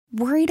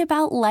Worried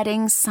about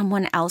letting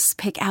someone else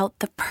pick out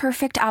the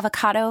perfect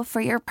avocado for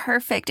your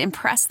perfect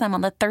impress them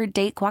on the third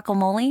date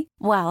guacamole?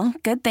 Well,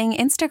 good thing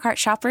Instacart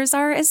shoppers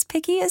are as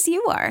picky as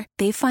you are.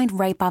 They find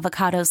ripe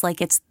avocados like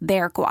it's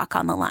their guac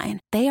on the line.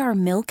 They are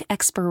milk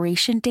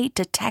expiration date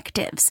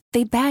detectives.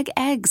 They bag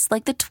eggs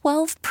like the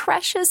 12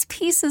 precious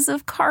pieces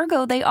of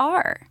cargo they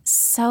are.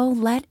 So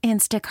let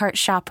Instacart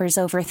shoppers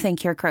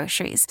overthink your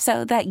groceries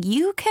so that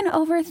you can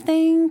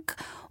overthink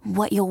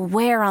what you'll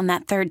wear on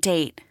that third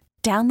date.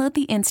 Download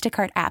the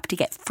Instacart app to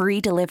get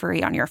free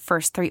delivery on your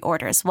first 3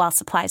 orders while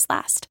supplies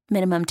last.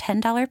 Minimum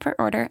 $10 per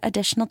order.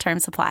 Additional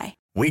terms apply.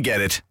 We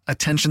get it.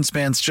 Attention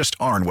spans just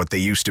aren't what they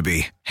used to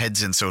be.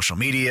 Heads in social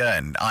media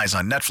and eyes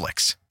on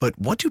Netflix. But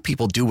what do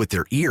people do with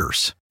their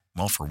ears?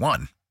 Well, for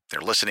one, they're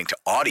listening to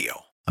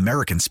audio.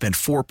 Americans spend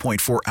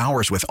 4.4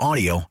 hours with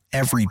audio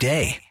every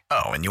day.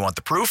 Oh, and you want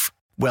the proof?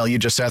 Well, you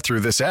just sat through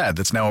this ad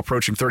that's now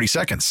approaching 30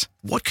 seconds.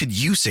 What could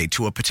you say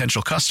to a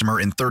potential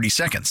customer in 30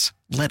 seconds?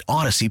 Let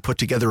Odyssey put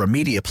together a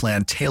media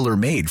plan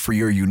tailor-made for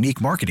your unique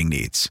marketing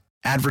needs.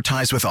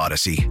 Advertise with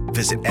Odyssey.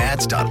 Visit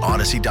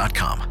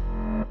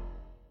ads.odyssey.com.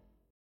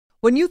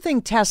 When you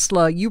think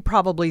Tesla, you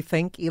probably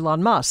think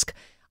Elon Musk.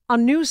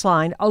 On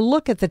Newsline, a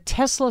look at the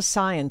Tesla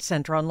Science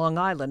Center on Long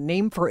Island,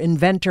 named for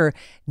inventor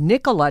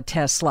Nikola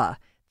Tesla.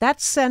 That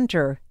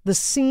center, the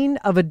scene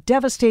of a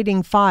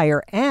devastating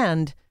fire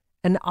and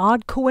an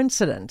odd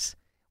coincidence.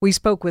 We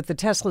spoke with the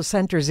Tesla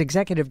Center's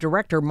executive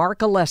director, Marc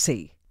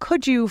Alessi.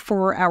 Could you,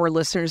 for our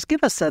listeners,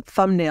 give us a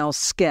thumbnail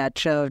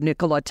sketch of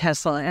Nikola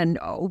Tesla and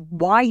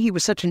why he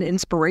was such an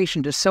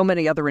inspiration to so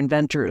many other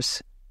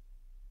inventors?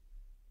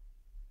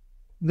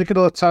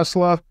 Nikola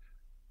Tesla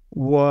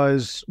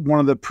was one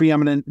of the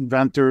preeminent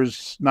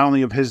inventors, not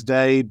only of his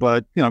day,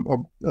 but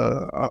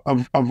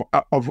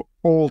of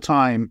all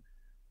time.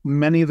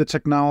 Many of the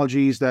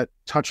technologies that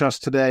touch us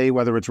today,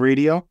 whether it's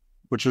radio,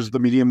 which is the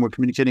medium we're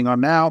communicating on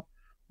now,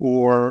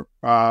 or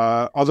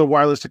other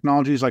wireless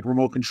technologies like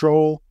remote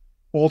control,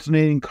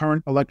 alternating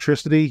current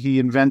electricity. He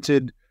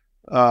invented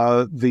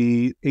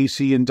the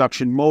AC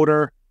induction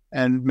motor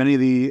and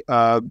many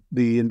of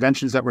the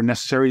inventions that were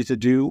necessary to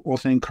do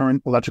alternating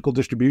current electrical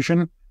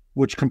distribution,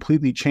 which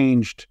completely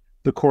changed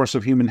the course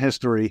of human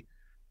history.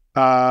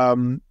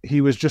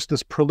 He was just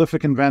this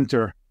prolific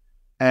inventor.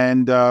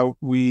 And the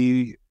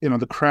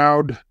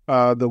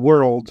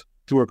world,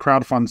 through a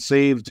crowdfund,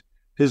 saved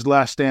his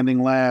last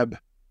standing lab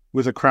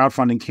with a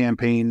crowdfunding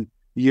campaign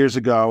years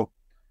ago.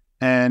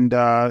 And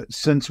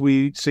since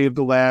we saved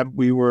the lab,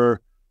 we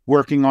were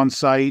working on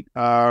site,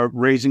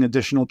 raising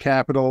additional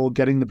capital,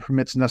 getting the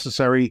permits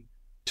necessary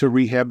to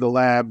rehab the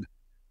lab.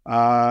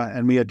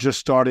 And we had just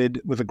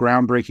started with a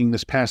groundbreaking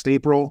this past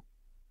April.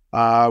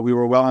 We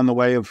were well on the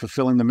way of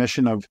fulfilling the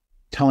mission of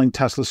telling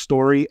Tesla's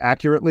story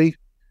accurately.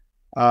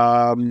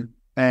 And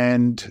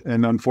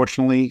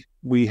unfortunately,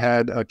 we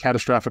had a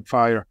catastrophic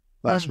fire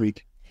last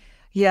week.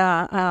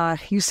 Yeah,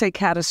 you say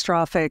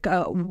catastrophic.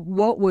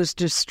 What was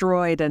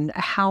destroyed and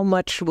how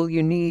much will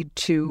you need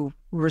to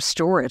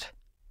restore it?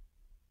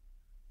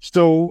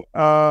 So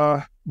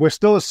we're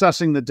still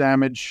assessing the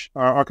damage.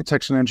 Our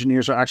architects and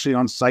engineers are actually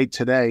on site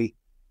today,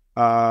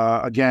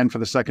 again, for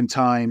the second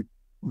time.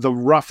 The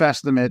rough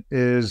estimate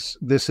is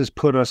this has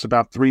put us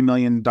about $3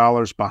 million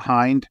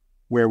behind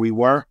where we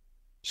were.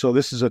 So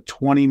this is a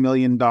 $20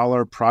 million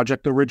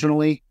project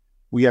originally.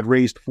 We had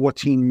raised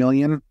 $14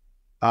 million.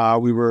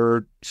 We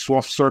were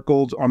soft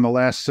circled on the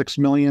last $6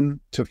 million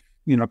to,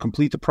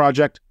 complete the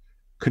project.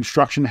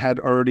 Construction had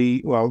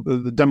already,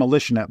 the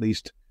demolition at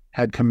least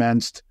had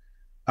commenced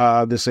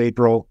this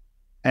April.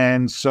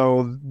 And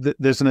so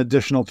there's an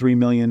additional $3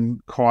 million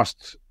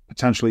cost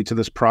potentially to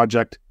this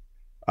project.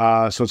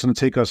 So it's going to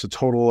take us a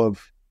total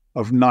of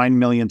 $9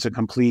 million to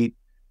complete.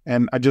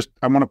 And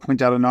I want to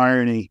point out an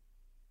irony.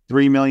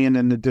 $3 million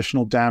in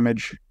additional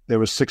damage. There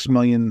was $6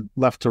 million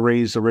left to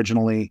raise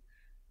originally.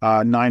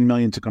 $9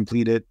 million to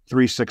complete it.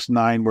 3, 6,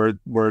 9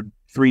 were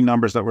three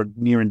numbers that were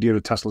near and dear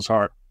to Tesla's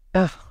heart.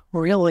 Oh,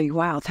 really?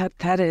 Wow,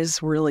 that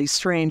is really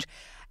strange.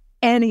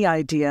 Any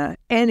idea,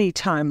 any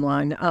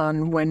timeline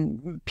on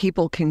when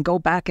people can go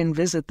back and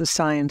visit the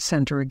Science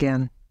Center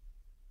again?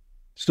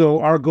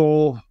 So our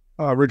goal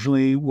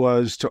originally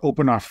was to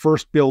open our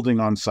first building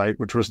on site,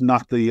 which was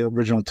not the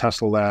original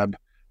Tesla lab,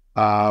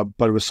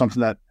 but it was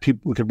something that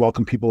we could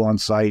welcome people on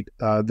site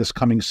this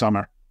coming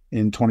summer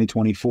in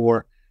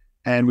 2024.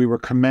 And we were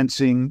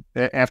commencing,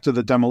 after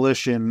the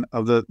demolition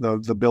of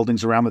the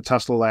buildings around the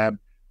Tesla lab,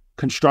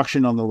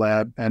 construction on the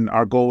lab, and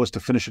our goal was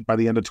to finish it by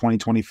the end of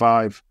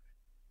 2025.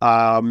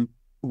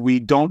 We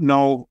don't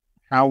know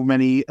how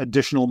many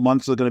additional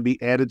months are going to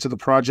be added to the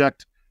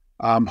project.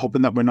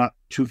 Hoping that we're not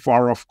too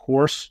far off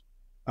course.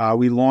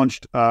 We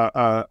launched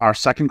our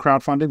second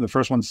crowdfunding. The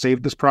first one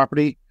saved this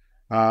property.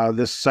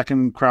 This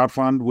second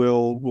crowdfund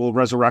will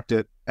resurrect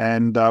it.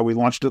 And we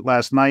launched it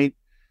last night.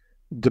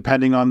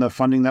 Depending on the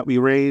funding that we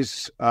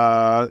raise,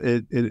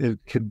 it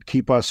could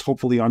keep us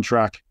hopefully on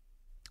track.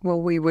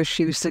 Well, we wish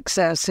you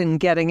success in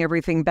getting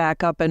everything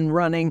back up and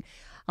running.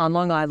 On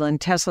Long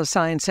Island, Tesla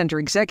Science Center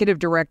Executive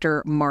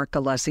Director Marc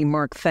Alessi.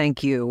 Marc,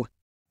 thank you.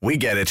 We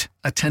get it.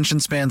 Attention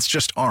spans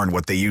just aren't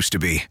what they used to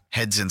be.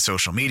 Heads in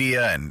social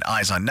media and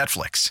eyes on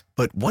Netflix.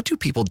 But what do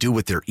people do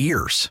with their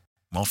ears?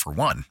 Well, for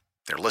one,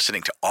 they're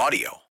listening to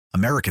audio.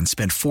 Americans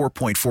spend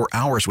 4.4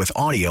 hours with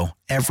audio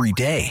every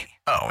day.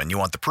 Oh, and you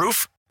want the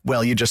proof?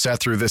 Well, you just sat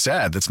through this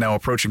ad that's now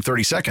approaching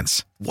 30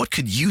 seconds. What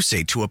could you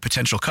say to a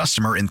potential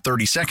customer in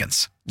 30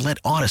 seconds? Let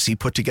Odyssey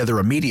put together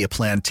a media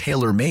plan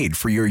tailor-made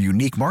for your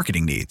unique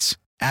marketing needs.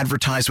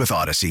 Advertise with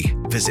Odyssey.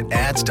 Visit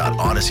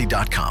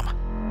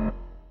ads.odyssey.com.